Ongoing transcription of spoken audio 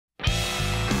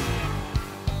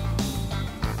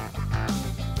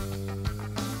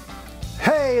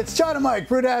it's John and Mike,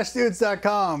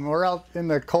 brew-dudes.com. We're out in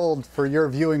the cold for your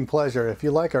viewing pleasure. If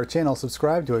you like our channel,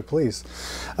 subscribe to it, please.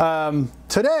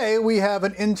 Today we have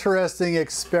an interesting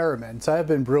experiment. I've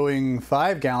been brewing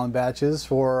 5-gallon batches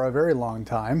for a very long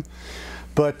time,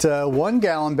 but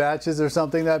 1-gallon batches are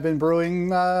something that I've been brewing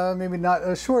maybe not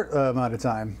a short amount of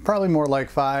time, probably more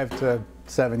like 5 to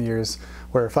 7 years,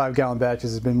 where 5-gallon batches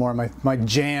has been more my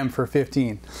jam for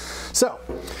 15. So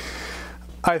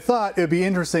I thought it'd be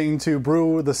interesting to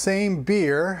brew the same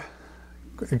beer,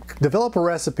 develop a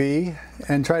recipe,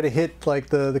 and try to hit like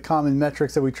the common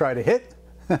metrics that we try to hit,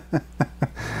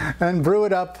 and brew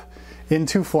it up in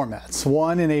 2 formats.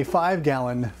 One in a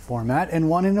 5-gallon format and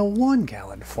one in a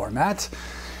 1-gallon format.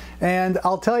 And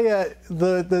I'll tell you,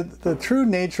 the true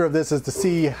nature of this is to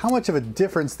see how much of a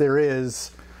difference there is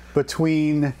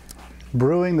between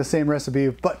brewing the same recipe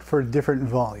but for different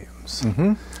volumes.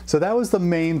 So that was the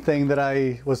main thing that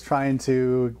I was trying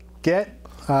to get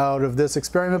out of this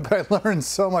experiment, but I learned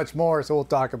so much more, so we'll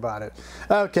talk about it.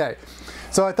 Okay,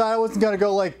 so I thought I wasn't gonna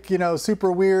go like, you know,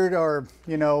 super weird, or,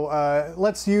 you know,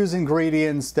 let's use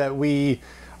ingredients that we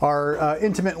are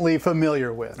intimately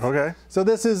familiar with. Okay. So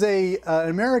this is an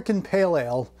American Pale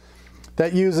Ale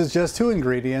that uses just 2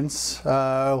 ingredients,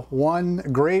 1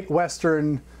 Great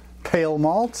Western Pale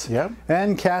Malt,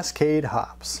 and Cascade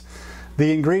Hops.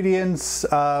 The ingredients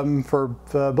for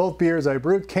both beers I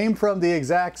brewed came from the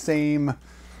exact same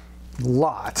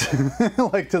lot.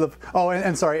 Like to the, oh,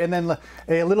 and sorry, and then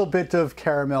a little bit of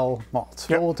caramel malt.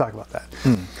 We'll talk about that.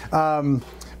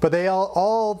 But they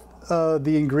all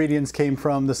the ingredients came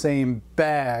from the same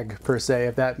bag per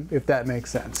se, if that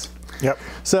makes sense.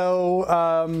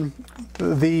 So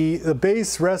the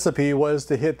base recipe was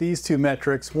to hit these 2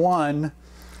 metrics. One,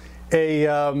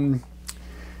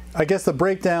 I guess the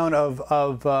breakdown of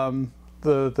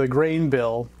the grain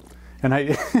bill, and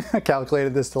I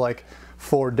calculated this to like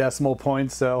 4 decimal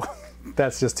points, so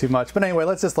that's just too much. But anyway,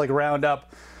 let's just like round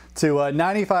up to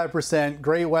 95%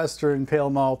 Great Western Pale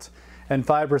Malt and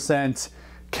 5%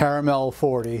 Caramel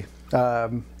 40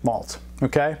 malt,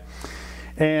 okay?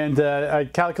 And I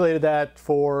calculated that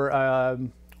for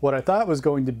what I thought was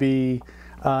going to be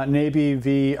an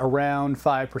ABV around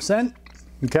 5%,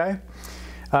 okay?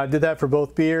 Did that for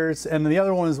both beers, and then the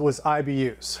other one was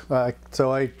IBUs.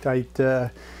 So I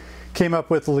came up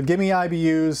with gimme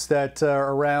IBUs that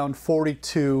are around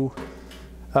 42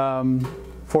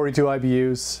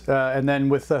 IBUs, and then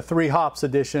with 3 hops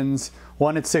additions,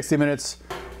 1 at 60 minutes,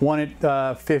 1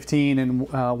 at 15, and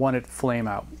 1 at flame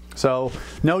out. So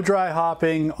no dry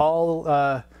hopping,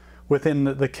 all within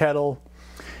the kettle.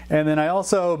 And then I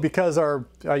also, because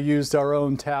I used our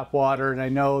own tap water, and I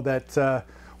know that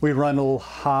we run a little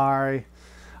high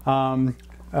on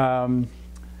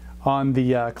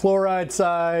the chloride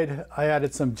side, I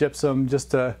added some gypsum just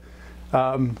to,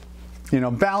 you know,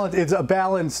 balance. It's a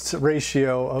balanced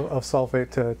ratio of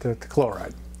sulfate to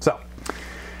chloride. So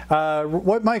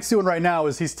what Mike's doing right now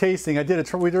is he's tasting.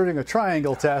 We're doing a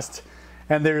triangle test,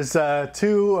 and there's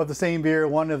 2 of the same beer,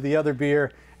 1 of the other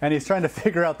beer, and he's trying to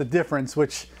figure out the difference,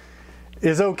 which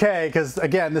is okay, because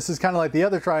again, this is kind of like the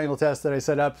other triangle test that I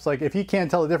set up. It's like, if you can't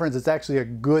tell the difference, it's actually a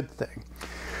good thing.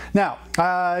 Now,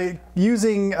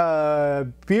 using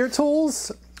beer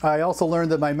tools, I also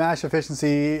learned that my mash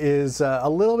efficiency is a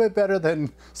little bit better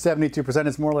than 72%.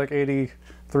 It's more like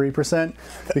 83%,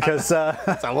 because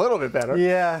that's a little bit better.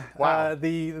 Yeah. Wow.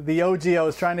 The OG I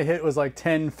was trying to hit was like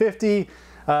 1050.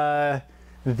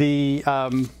 Tastes like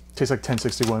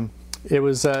 1061. It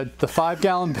was the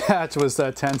 5-gallon batch was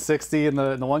 1060, and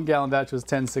the 1-gallon batch was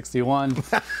 1061.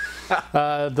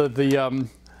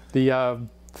 The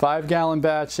 5-gallon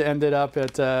batch ended up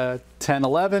at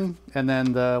 1011, and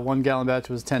then the 1-gallon batch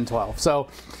was 1012. So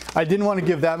I didn't want to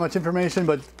give that much information,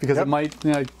 but because it might,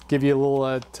 you know, give you a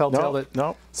little telltale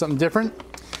that something different.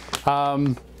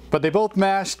 But they both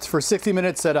mashed for 60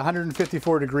 minutes at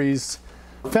 154 degrees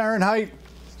Fahrenheit,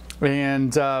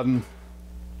 and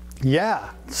yeah,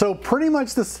 so pretty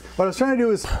much this, what I was trying to do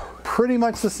is pretty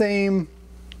much the same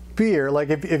beer.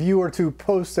 Like if you were to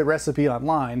post a recipe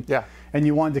online, and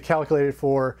you wanted to calculate it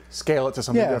for, scale it to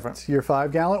something different, your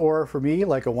 5-gallon, or for me,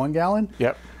 like a 1-gallon,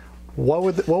 what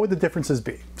would the differences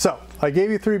be? So I gave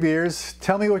you 3 beers.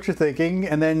 Tell me what you're thinking,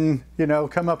 and then, you know,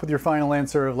 come up with your final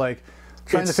answer of like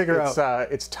trying to figure out.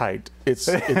 It's tight. It's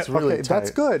really okay, tight.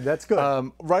 That's good. That's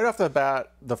good. Right off the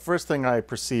bat, the first thing I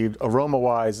perceived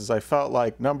aroma-wise is I felt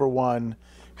like number 1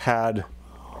 had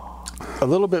a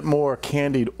little bit more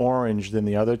candied orange than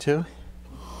the other 2,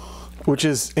 which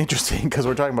is interesting because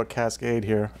we're talking about Cascade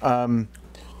here.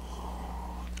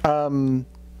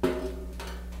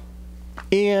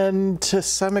 And to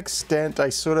some extent, I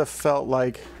sort of felt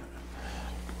like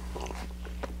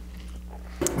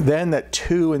then that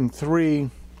 2 and 3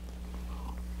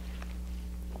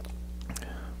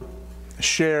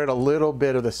 shared a little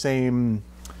bit of the same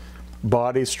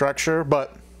body structure,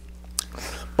 but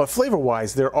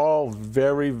flavor-wise, they're all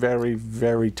very, very,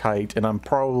 very tight, and I'm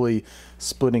probably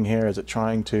splitting hairs at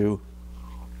trying to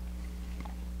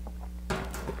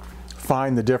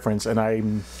find the difference, and I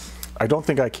don't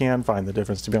think I can find the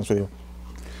difference, to be honest with you.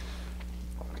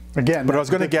 Again, but if I was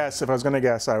going to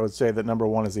guess, I would say that number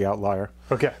 1 is the outlier.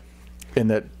 Okay. And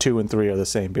that 2 and 3 are the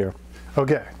same beer.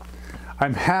 Okay.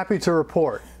 I'm happy to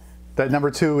report that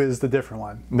number 2 is the different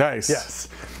one. Nice. Yes.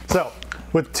 So,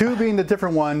 with 2 being the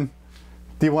different one,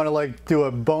 do you want to like do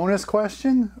a bonus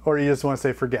question, or you just want to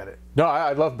say forget it? No,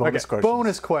 I love bonus questions.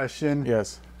 Bonus question.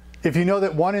 Yes. If you know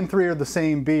that 1 and 3 are the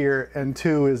same beer and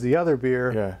 2 is the other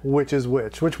beer, which is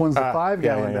which? Which one's the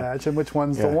 5-gallon batch and which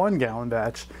one's the 1-gallon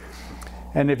batch?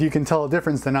 And if you can tell a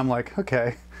difference, then I'm like,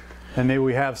 okay, and maybe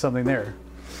we have something there.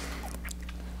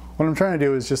 What I'm trying to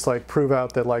do is just like prove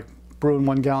out that like brewing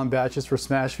 1-gallon batches for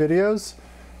Smash videos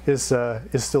is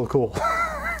still cool.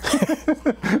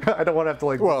 I don't want to have to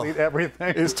like delete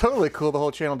everything. It's totally cool. The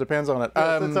whole channel depends on it.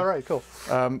 Yes, it's all right. Cool.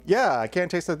 Yeah, I can't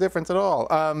taste the difference at all.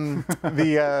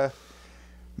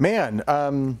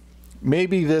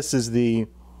 Maybe this is the.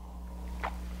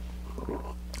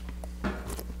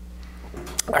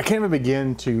 I can't even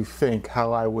begin to think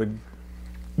how I would,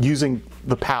 using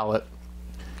the palate,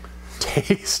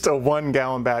 taste a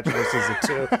 1-gallon batch versus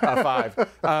a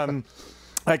 5.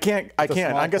 I can't. I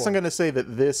guess I'm going to say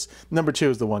that this number 2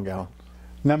 is the 1-gallon.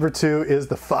 Number 2 is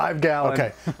the 5-gallon.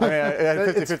 Okay. I mean, I had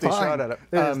a 50-50 shot at it.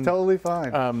 It is totally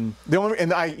fine.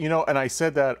 I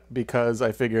said that because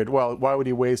I figured, well, why would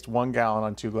he waste 1 gallon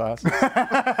on 2 glasses?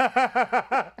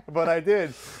 But I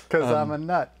did, because I'm a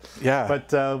nut. Yeah. But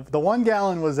the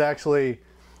 1-gallon was actually,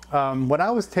 when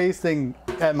I was tasting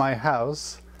at my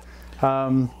house,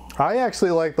 I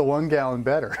actually like the 1-gallon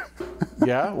better.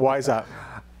 Yeah? Why is that?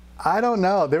 I don't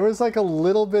know. There was like a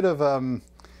little bit of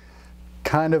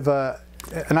kind of a,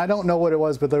 and I don't know what it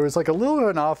was, but there was like a little bit of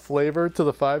an off flavor to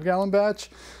the 5-gallon batch.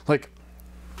 Like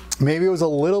maybe it was a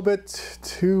little bit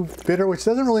too bitter, which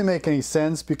doesn't really make any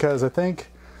sense because I think,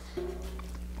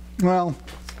 well,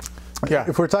 yeah,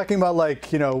 if we're talking about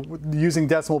like, you know, using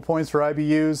decimal points for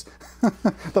IBUs,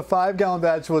 the 5-gallon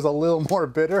batch was a little more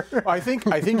bitter. I think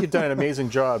you've done an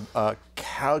amazing job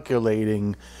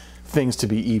calculating things to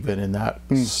be even in that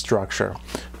structure.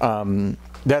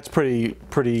 That's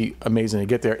pretty amazing to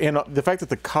get there. And the fact that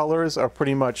the colors are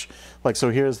pretty much like, so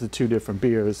here's the 2 different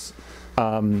beers.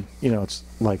 You know, it's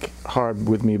like hard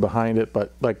with me behind it,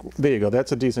 but like, there you go.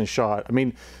 That's a decent shot. I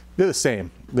mean, they're the same.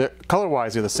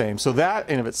 Color-wise, they're the same. So that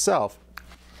in of itself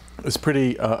is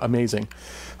pretty amazing.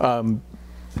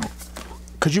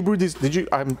 Could you brew these?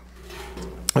 I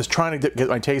was trying to get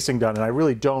my tasting done, and I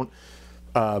really don't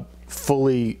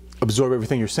fully absorb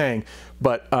everything you're saying,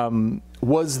 but I know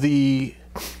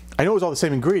it was all the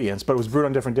same ingredients, but it was brewed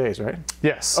on different days, right?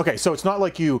 Yes. Okay, so it's not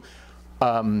like you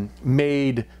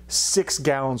made 6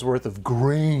 gallons worth of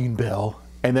grain bill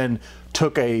and then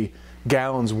took a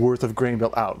gallon's worth of grain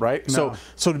bill out, right? No.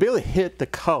 So to be able to hit the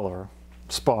color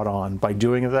spot on by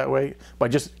doing it that way, by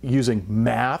just using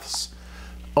maths,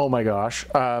 oh my gosh.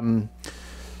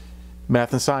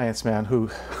 Math and science, man. Who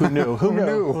knew?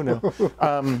 Who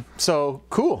knew? So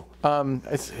cool.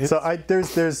 So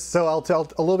I'll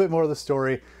tell a little bit more of the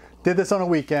story. Did this on a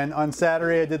weekend. On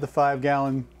Saturday, I did the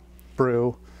 5-gallon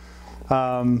brew,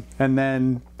 and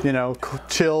then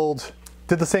chilled.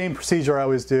 Did the same procedure I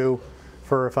always do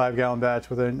for a 5-gallon batch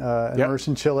with an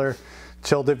immersion chiller.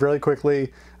 Chilled it really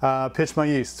quickly. Pitched my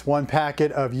yeast. 1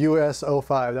 packet of US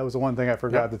 05. That was the one thing I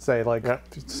forgot to say. Like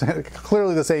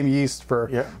clearly the same yeast for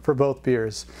both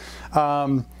beers.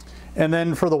 And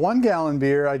then for the 1-gallon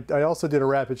beer, I also did a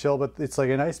rapid chill, but it's like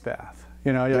an ice bath.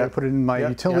 I put it in my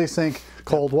utility sink,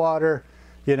 cold water.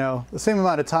 The same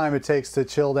amount of time it takes to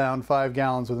chill down 5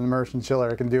 gallons with an immersion chiller,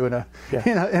 I can do in a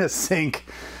sink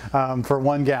for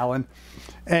 1 gallon.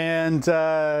 And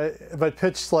but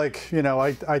pitched like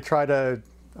I try to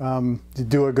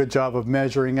do a good job of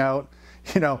measuring out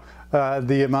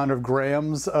the amount of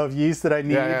grams of yeast that I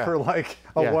need for like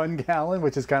a 1 gallon,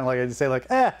 which is kind of like I just say like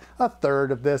a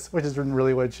third of this, which isn't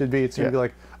really what it should be. It should be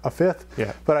like a fifth.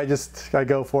 But I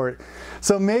go for it.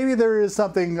 So maybe there is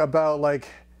something about like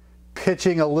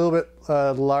pitching a little bit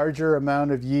larger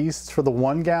amount of yeast for the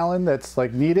 1 gallon that's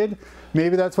like needed.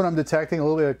 Maybe that's what I'm detecting, a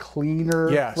little bit of cleaner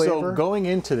flavor. So going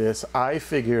into this, I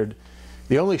figured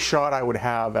the only shot I would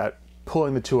have at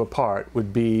pulling the two apart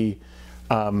would be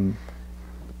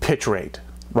pitch rate.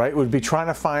 right? Would be trying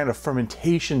to find a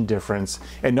fermentation difference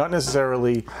and not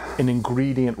necessarily an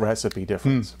ingredient recipe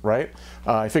difference, right?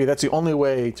 I figure that's the only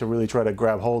way to really try to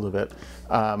grab hold of it.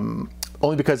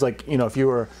 Only because, like, you know, if you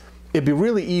were, it'd be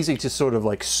really easy to sort of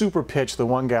like super pitch the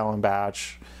 1 gallon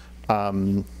batch,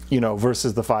 you know,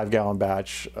 versus the 5 gallon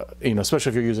batch, you know,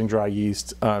 especially if you're using dry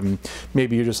yeast.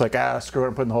 Maybe you're just like, screw it,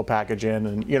 I'm putting the whole package in,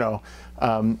 and, you know,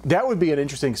 that would be an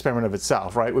interesting experiment of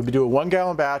itself, right? We'd do a 1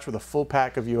 gallon batch with a full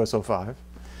pack of US-05,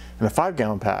 and a 5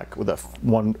 gallon pack with a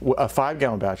 5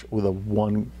 gallon batch with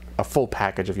a full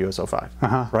package of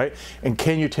US-05, right? And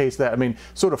can you taste that? I mean,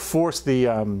 sort of force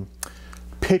the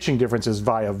pitching differences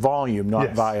via volume,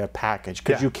 not via package,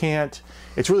 because you can't.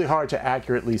 It's really hard to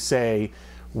accurately say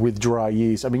with dry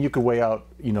yeast. I mean, you could weigh out,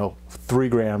 you know, 3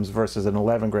 grams versus an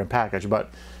 11 gram package,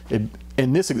 but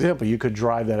in this example, you could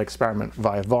drive that experiment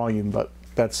via volume, but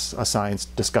that's a science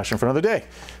discussion for another day.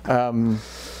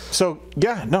 So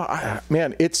yeah, no,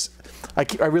 man,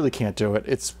 I really can't do it.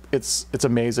 It's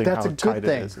amazing how tight it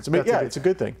is. It's a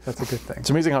good thing. That's a good thing. It's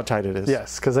amazing how tight it is.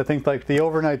 Yes, because I think like the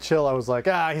overnight chill, I was like,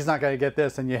 he's not going to get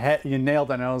this, and you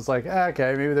nailed it. And I was like,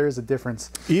 okay, maybe there is a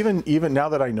difference. Even now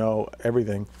that I know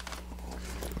everything,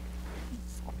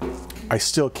 I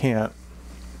still can't.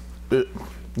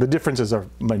 The differences are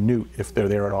minute if they're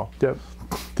there at all. Yep.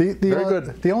 Very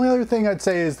good. The only other thing I'd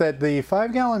say is that the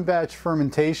 5 gallon batch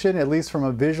fermentation, at least from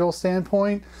a visual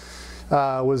standpoint,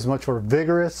 was much more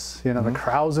vigorous. You know, the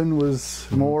krausen was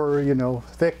more, you know,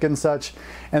 thick and such.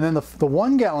 And then the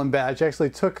 1 gallon batch actually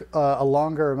took a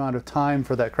longer amount of time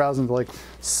for that krausen to like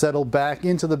settle back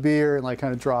into the beer and like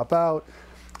kind of drop out.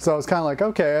 So I was kind of like,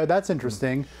 okay, that's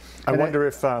interesting. I wonder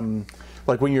if,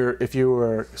 like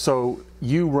so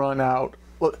you run out,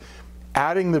 well,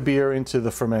 adding the beer into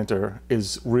the fermenter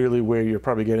is really where you're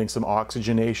probably getting some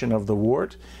oxygenation of the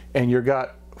wort, and you've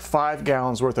got 5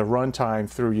 gallons worth of runtime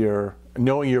through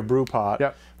knowing your brew pot,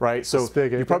 right? So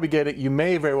you probably you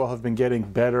may very well have been getting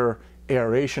better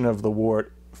aeration of the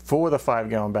wort for the 5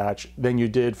 gallon batch than you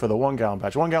did for the 1 gallon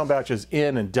batch. 1 gallon batch is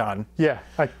in and done. Yeah,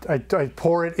 I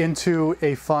pour it into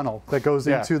a funnel that goes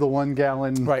into the 1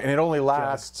 gallon. Right, and it only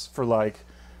lasts for like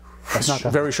a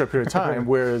very short period of time,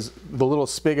 whereas the little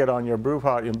spigot on your brew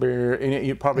pot,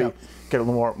 you probably get a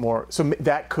little more. So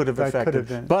that could have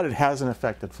affected, but it hasn't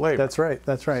affected flavor. That's right.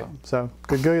 That's right. So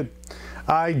good.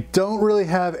 I don't really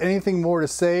have anything more to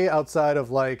say outside of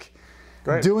like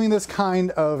doing this kind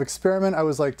of experiment. I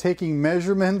was like taking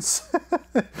measurements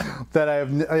that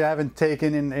I haven't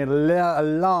taken in a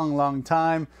long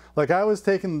time. Like I was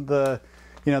taking the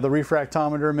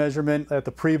refractometer measurement at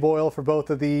the pre-boil for both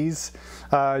of these,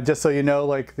 just so you know,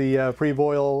 like the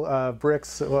pre-boil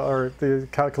bricks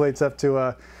calculates up to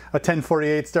a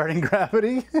 1048 starting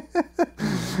gravity,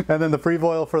 and then the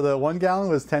pre-boil for the 1 gallon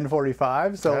was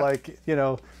 1045. So like, you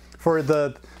know, for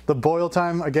the boil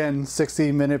time, again,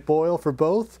 60-minute boil for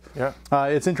both.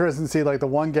 It's interesting to see like the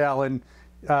 1 gallon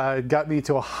got me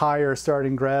to a higher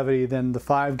starting gravity than the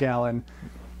 5 gallon.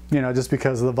 You know, just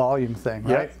because of the volume thing,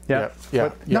 right?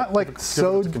 But not like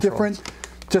so different,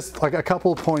 just like a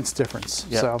couple of points difference.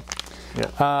 So,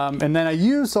 and then I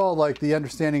use all like the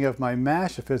understanding of my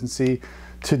mash efficiency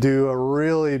to do a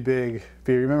really big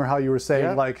beer. Remember how you were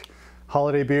saying like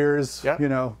holiday beers, you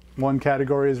know, one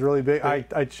category is really big.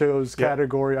 I chose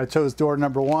I chose door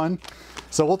number 1.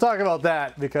 So we'll talk about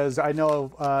that because I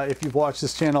know if you've watched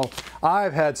this channel,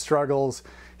 I've had struggles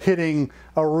hitting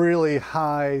a really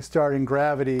high starting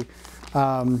gravity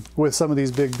with some of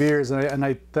these big beers, and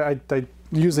I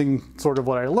using sort of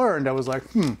what I learned, I was like,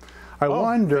 I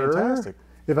wonder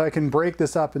if I can break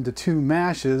this up into 2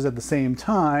 mashes at the same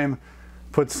time,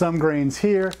 put some grains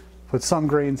here, put some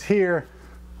grains here,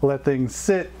 let things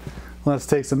sit. Let's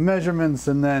take some measurements,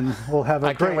 and then we'll have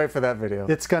I can't wait for that video.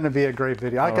 It's going to be a great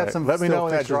video. I got some. Let me know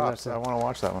when that drops. I want to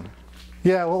watch that one.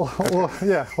 Yeah, well,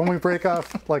 when we break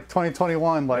off like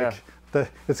 2021, like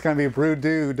it's gonna be Brew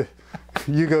Dude.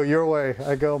 You go your way,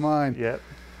 I go mine. Yep.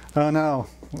 Oh no,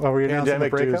 are we announcing the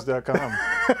breakup?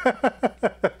 PandemicDudes.com.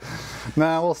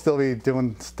 Nah, we'll still be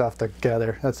doing stuff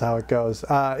together. That's how it goes.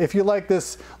 If you like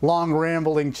this long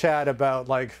rambling chat about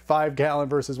like 5 gallon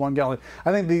versus 1 gallon,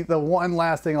 I think the one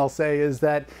last thing I'll say is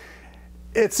that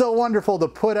it's so wonderful to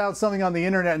put out something on the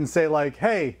internet and say like,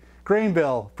 hey, grain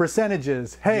bill,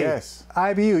 percentages, hey,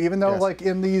 IBU, even though like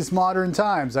in these modern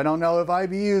times, I don't know if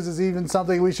IBUs is even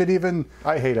something we should even...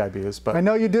 I hate IBUs, but... I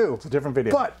know you do. It's a different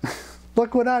video. But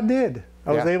look what I did.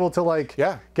 I was able to like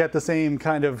get the same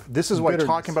kind of This is why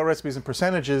talking about recipes and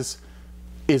percentages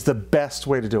is the best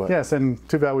way to do it. Yes, and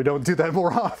too bad we don't do that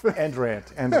more often. End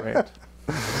rant.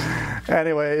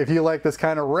 Anyway, if you like this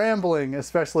kind of rambling,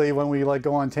 especially when we like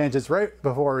go on tangents right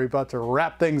before we're about to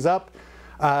wrap things up,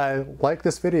 like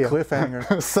this video.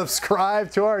 Cliffhanger.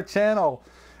 Subscribe to our channel.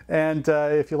 And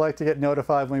if you like to get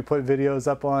notified when we put videos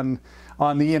up on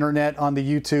the internet, on the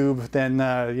YouTube, then,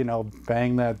 you know,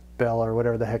 bang that bell or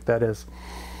whatever the heck that is.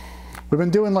 We've been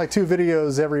doing like 2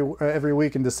 videos every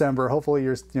week in December. Hopefully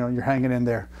you're hanging in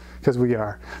there, because we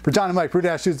are. For John and Mike,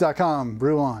 brew-shoots.com,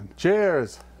 brew on.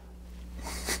 Cheers.